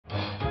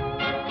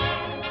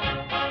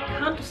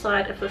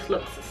decide if this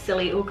looks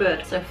silly or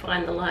good, so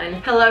find the line.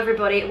 Hello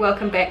everybody,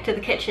 welcome back to the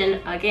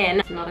kitchen again.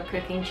 It's not a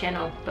cooking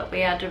channel, but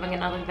we are doing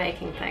another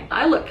baking thing.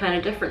 I look kind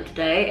of different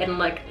today, and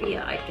like,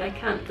 yeah, I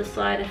can't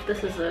decide if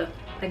this is a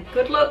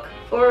good look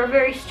or a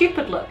very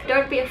stupid look.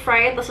 Don't be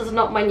afraid, this is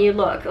not my new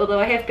look,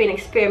 although I have been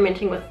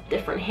experimenting with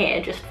different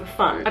hair just for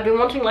fun. I've been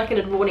wanting like an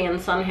Edwardian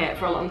sun hat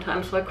for a long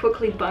time, so I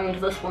quickly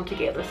bunged this one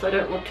together so I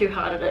don't look too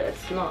hard at it.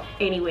 It's not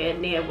anywhere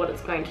near what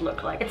it's going to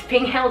look like. It's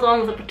being held on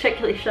with a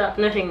particularly sharp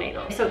knitting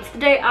needle. So it's the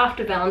day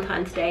after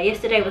Valentine's Day.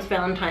 Yesterday was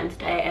Valentine's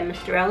Day and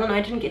Mr. L and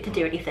I didn't get to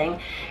do anything.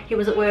 He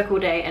was at work all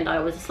day and I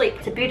was asleep.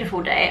 It's a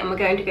beautiful day and we're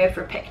going to go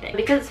for a picnic.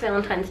 Because it's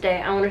Valentine's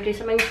Day, I want to do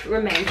something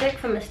romantic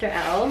for Mr.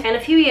 L. And a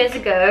few years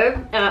ago,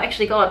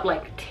 actually God,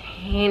 like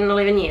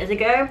 10-11 years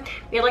ago,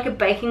 we had like a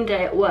baking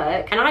day at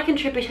work and I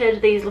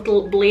contributed these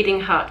little bleeding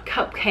heart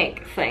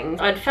cupcake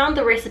things. I'd found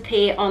the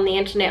recipe on the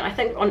internet, I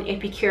think on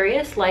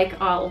Epicurious, like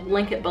I'll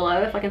link it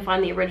below if I can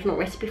find the original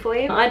recipe for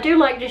you. I do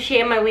like to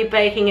share my wee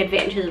baking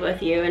adventures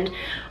with you and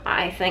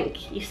I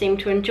think you seem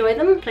to enjoy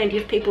them. Plenty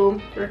of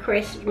people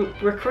request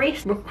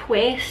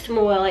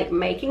more like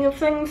making of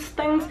things.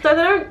 So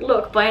they don't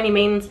look by any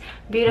means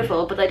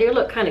beautiful, but they do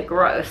look kind of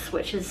gross,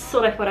 which is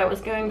sort of what I was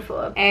going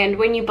for. And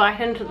when you bite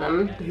into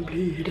them, they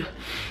bleed.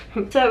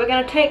 So we're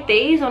going to take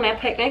these on our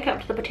picnic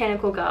up to the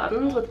botanical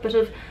gardens with a bit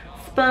of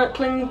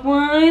sparkling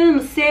wine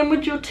and a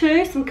sandwich or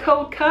two, some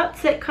cold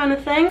cuts, that kind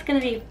of thing. It's going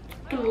to be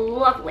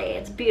lovely.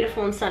 It's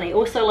beautiful and sunny.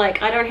 Also,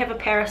 like, I don't have a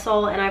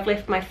parasol and I've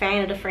left my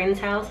fan at a friend's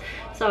house,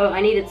 so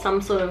I needed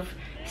some sort of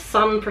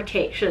sun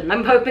protection.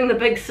 I'm hoping the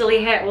big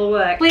silly hat will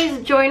work.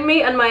 Please join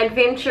me in my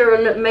adventure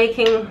in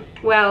making,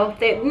 well,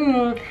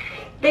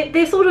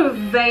 they're sort of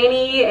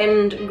veiny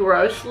and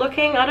gross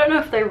looking. I don't know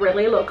if they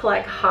really look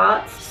like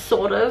hearts,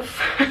 sort of.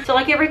 So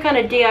like every kind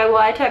of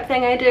DIY type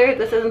thing I do,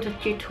 this isn't a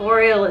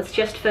tutorial, it's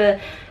just for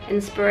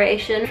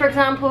inspiration. For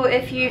example,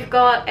 if you've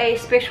got a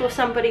special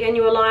somebody in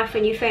your life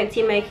and you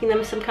fancy making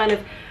them some kind of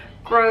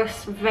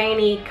gross,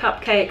 veiny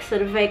cupcakes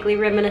that are vaguely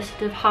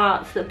reminiscent of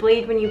hearts that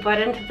bleed when you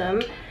bite into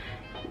them,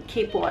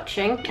 keep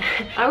watching.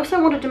 I also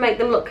wanted to make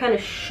them look kind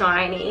of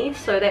shiny,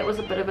 so that was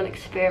a bit of an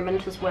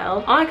experiment as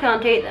well. I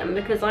can't eat them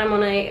because I'm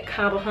on a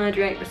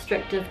carbohydrate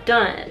restrictive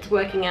diet. It's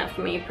working out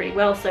for me pretty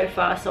well so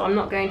far, so I'm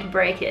not going to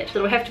break it. So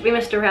it'll have to be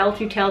Mr. L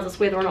who tells us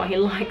whether or not he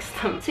likes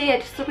them. So yeah,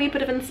 just a wee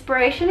bit of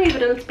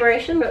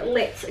inspiration, but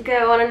let's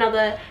go on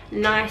another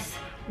nice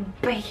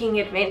baking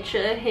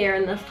adventure here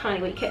in this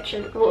tiny wee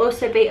kitchen. It will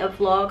also be a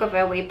vlog of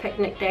our wee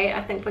picnic day.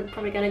 I think we're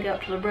probably going to go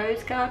up to the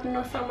rose garden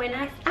or somewhere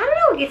nice. I don't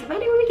know, we'll get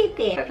somebody when we get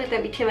there. Hopefully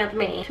there'll be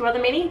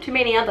too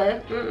many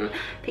other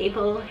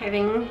people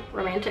having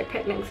romantic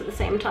picnics at the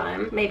same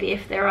time. Maybe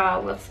if there are,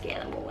 we'll scare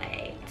them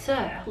away.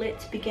 So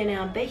let's begin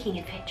our baking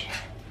adventure.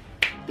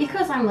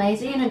 Because I'm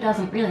lazy and it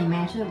doesn't really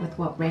matter with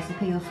what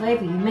recipe or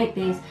flavour you make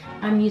these,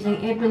 I'm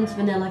using Edwin's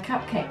vanilla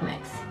cupcake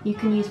mix. You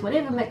can use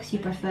whatever mix you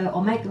prefer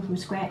or make them from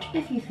scratch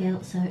if you feel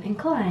so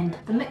inclined.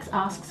 The mix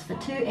asks for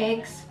 2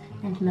 eggs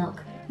and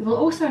milk. You will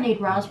also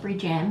need raspberry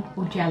jam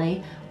or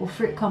jelly or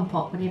fruit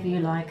compote, whatever you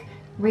like.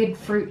 Red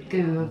fruit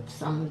goo of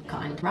some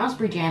kind.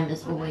 Raspberry jam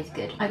is always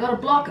good. I got a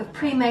block of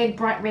pre-made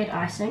bright red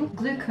icing,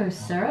 glucose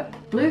syrup,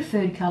 blue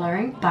food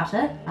colouring,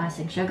 butter,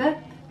 icing sugar,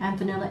 and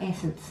vanilla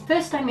essence.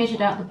 First I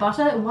measured out the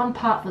butter, 1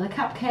 part for the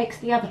cupcakes,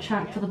 the other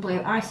chunk for the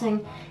blue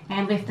icing,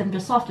 and left them to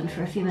soften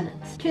for a few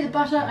minutes. To the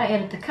butter I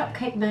added the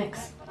cupcake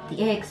mix,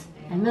 the eggs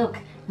and milk,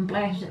 and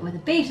blanted it with a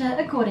beater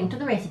according to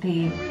the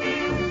recipe.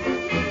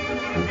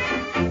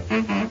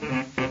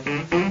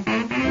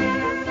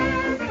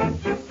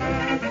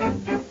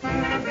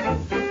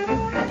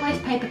 I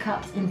placed paper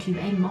cups into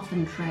a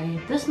muffin tray.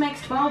 This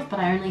makes 12,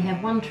 but I only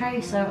have 1 tray,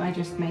 so I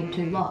just made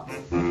 2 lots.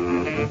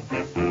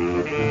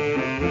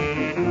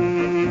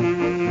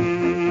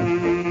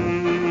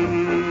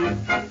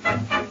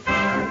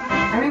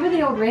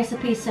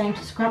 Recipe saying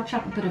to scrunch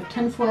up a bit of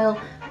tinfoil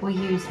or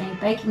use a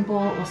baking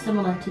ball or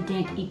similar to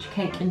dent each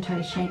cake into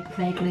a shape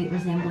vaguely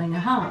resembling a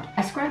heart.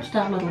 I scrunched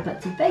out little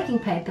bits of baking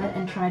paper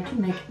and tried to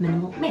make a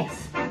minimal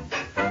mess.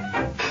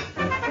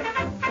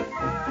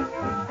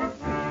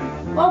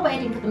 While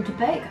waiting for them to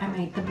bake, I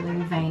made the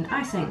blue vein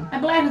icing. I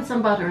blended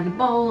some butter in a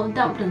bowl,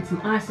 dumped in some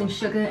icing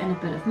sugar and a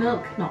bit of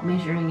milk, not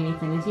measuring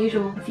anything as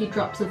usual, a few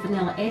drops of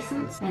vanilla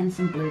essence and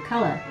some blue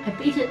colour. I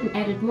beat it and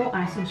added more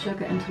icing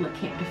sugar until it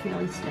kept a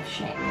fairly stiff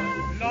shape.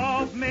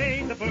 Love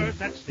made the birds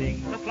that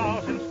sing, the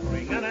flowers in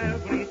spring and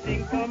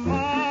everything for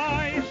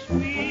my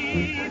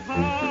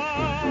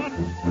sweetheart.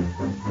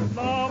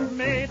 Love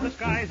made the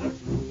skies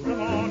of blue, the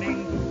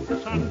morning blue,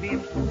 the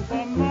sunbeams too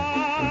for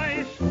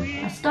my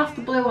sweetheart. I stuffed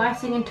the blue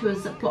icing into a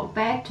Ziploc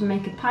bag to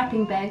make a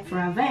piping bag for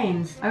our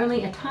veins.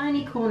 Only a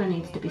tiny corner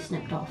needs to be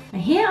snipped off.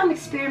 And here I'm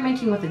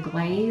experimenting with a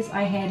glaze.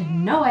 I had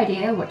no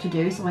idea what to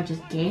do, so I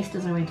just guessed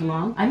as I went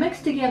along. I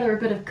mixed together a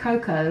bit of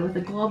cocoa with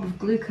a glob of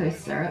glucose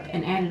syrup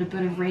and added a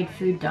bit of red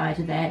food dye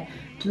to that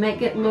to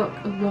make it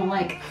look more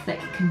like thick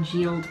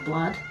congealed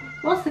blood.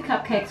 Once the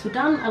cupcakes were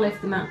done, I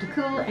left them out to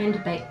cool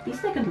and baked the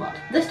second lot.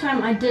 This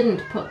time I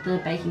didn't put the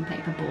baking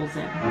paper balls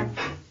in.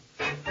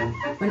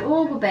 When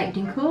all were baked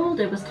and cooled,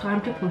 it was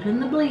time to put in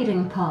the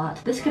bleeding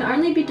part. This can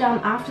only be done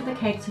after the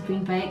cakes have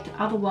been baked,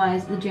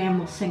 otherwise the jam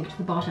will sink to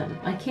the bottom.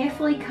 I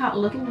carefully cut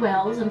little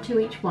wells into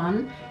each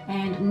one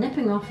and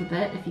nipping off a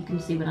bit, if you can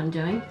see what I'm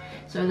doing,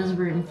 so there's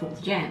room for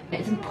the jam.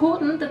 It's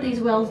important that these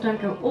wells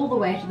don't go all the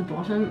way to the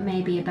bottom,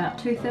 maybe about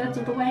 2/3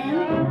 of the way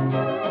in.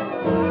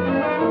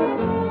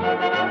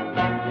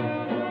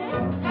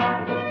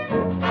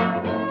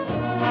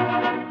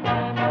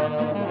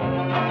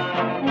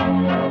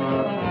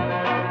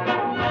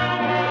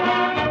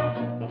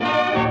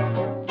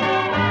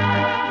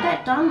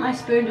 I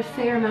spooned a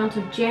fair amount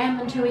of jam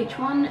into each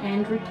one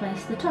and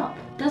replaced the top.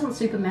 Doesn't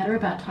super matter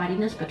about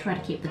tidiness, but try to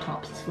keep the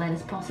tops as flat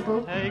as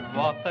possible. Take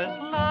what this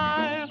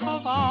life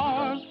of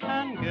ours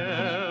can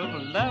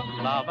give. Live,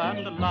 love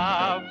and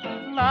laugh.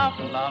 Laugh,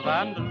 love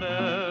and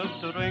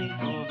live. Drink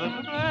to the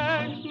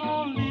dregs,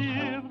 no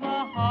leave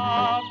the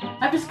half.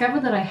 I've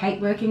discovered that I hate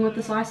working with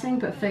this icing,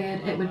 but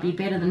figured it would be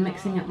better than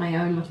mixing up my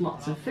own with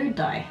lots of food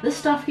dye. This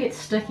stuff gets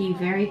sticky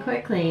very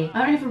quickly. I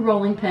don't have a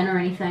rolling pin or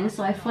anything,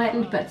 so I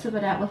flattened bits of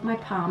it out with my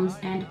palms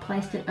and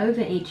placed it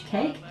over each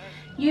cake,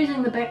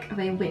 using the back of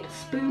a wet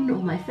spoon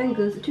or my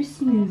fingers to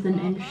smoothen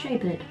and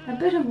shape it. A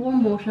bit of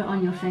warm water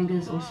on your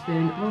fingers or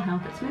spoon will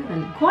help it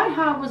smoothen. Quite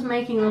hard was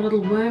making the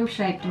little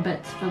worm-shaped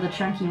bits for the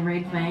chunky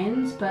red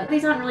veins, but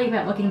these aren't really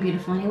about looking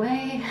beautiful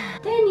anyway.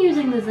 Then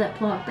using the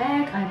Ziploc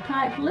bag, I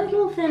piped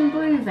little thin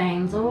blue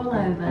veins all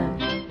over.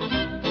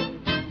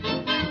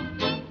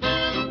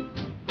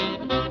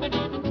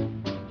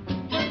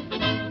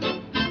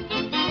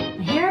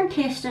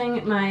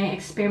 Testing my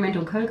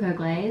experimental cocoa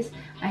glaze.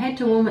 I had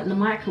to warm it in the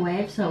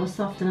microwave so it was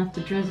soft enough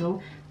to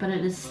drizzle, but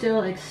it is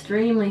still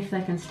extremely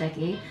thick and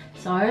sticky,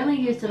 so I only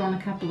used it on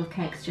a couple of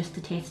cakes just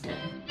to test it.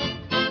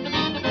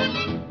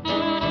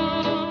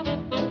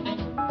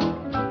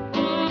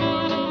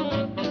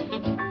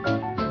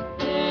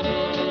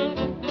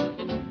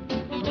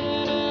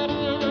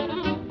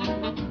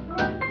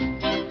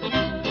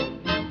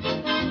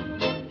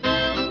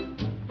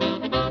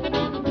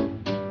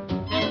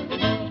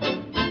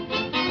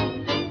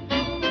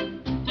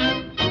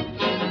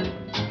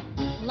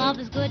 Love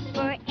is good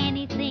for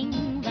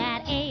anything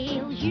that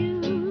ails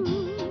you.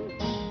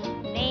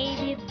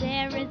 Baby,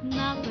 there is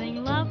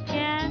nothing love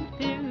can't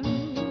do.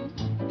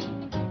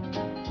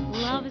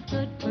 Love is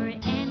good for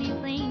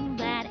anything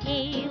that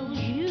ails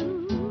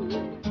you.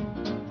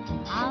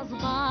 How's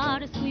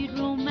about a sweet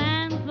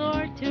romance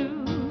or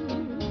two?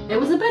 It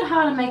was a bit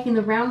harder making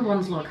the round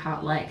ones look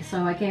heart-like,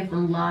 so I gave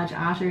them large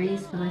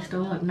arteries, but they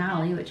still look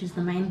gnarly, which is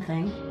the main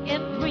thing.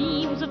 If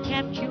dreams have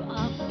kept you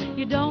up,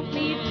 you don't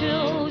need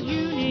pills,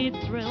 you need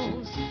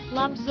thrills.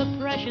 Love's a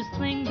precious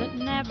thing that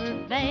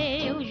never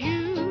fails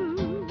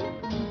you.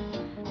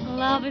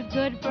 Love is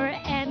good for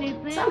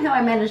anything. Somehow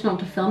I managed not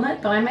to film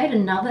it, but I made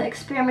another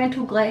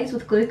experimental glaze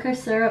with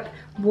glucose syrup,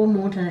 warm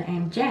water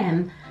and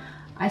jam.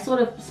 I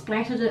sort of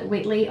splattered it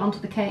wetly onto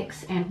the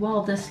cakes, and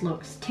while this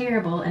looks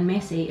terrible and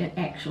messy, it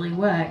actually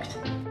worked.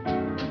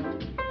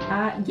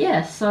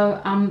 Yeah,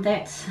 so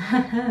that's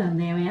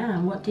there we are.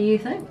 What do you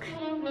think?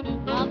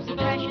 Love's a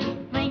precious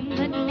thing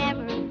that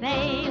never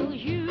fails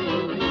you.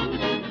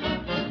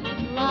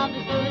 Love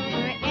is good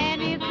for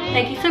anything.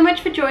 Thank you so much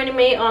for joining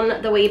me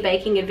on the wee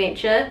baking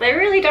adventure. They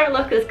really don't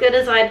look as good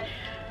as I'd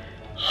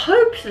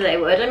hoped they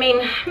would. I mean,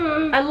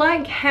 I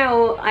like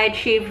how I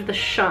achieved the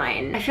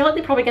shine. I feel like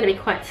they're probably going to be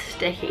quite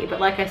sticky,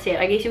 but like I said,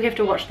 I guess you have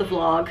to watch the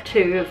vlog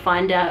to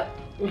find out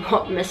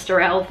what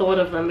Mr. Al thought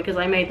of them, because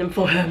I made them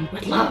for him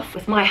with love,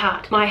 with my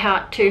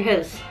heart to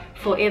his,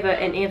 forever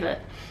and ever.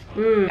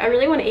 I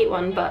really want to eat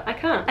one, but I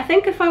can't. I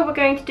think if I were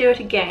going to do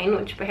it again,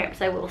 which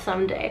perhaps I will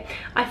someday,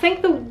 I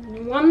think the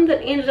one that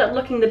ended up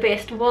looking the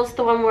best was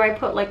the one where I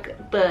put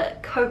like the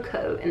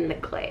cocoa in the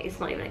glaze.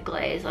 Not even a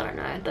glaze, I don't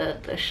know,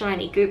 the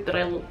shiny goop that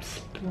I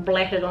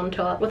splattered on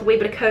top with a wee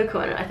bit of cocoa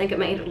in it. I think it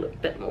made it look a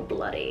bit more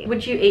bloody.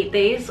 Would you eat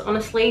these,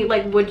 honestly?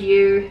 Like, would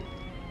you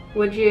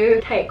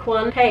take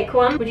one?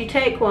 Would you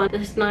take one?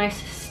 This nice,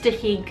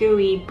 sticky,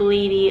 gooey,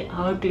 bleedy,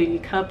 ugly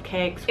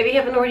cupcakes. If you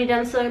haven't already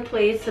done so,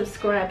 please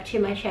subscribe to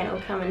my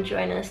channel. Come and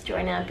join us.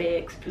 Join our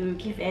big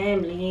spooky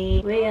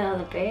family. We are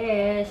the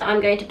best.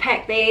 I'm going to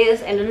pack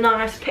these in a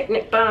nice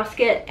picnic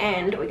basket,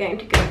 and we're going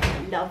to go for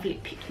a lovely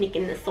picnic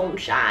in the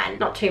sunshine.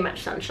 Not too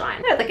much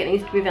sunshine. I don't think it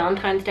needs to be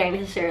Valentine's Day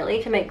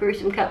necessarily to make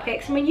gruesome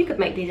cupcakes. I mean, you could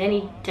make these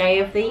any day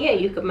of the year.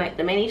 You could make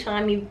them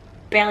anytime you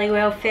barely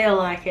well feel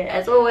like it.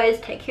 As always,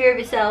 take care of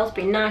yourselves,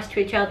 be nice to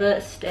each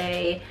other,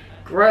 stay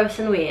gross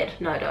and weird.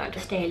 No, don't.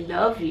 Just stay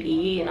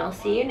lovely, and I'll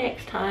see you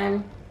next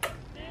time.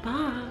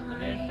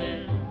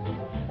 Bye.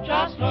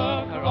 Just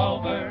look her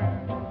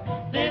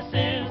over. This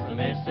is the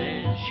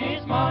missus.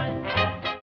 She's mine.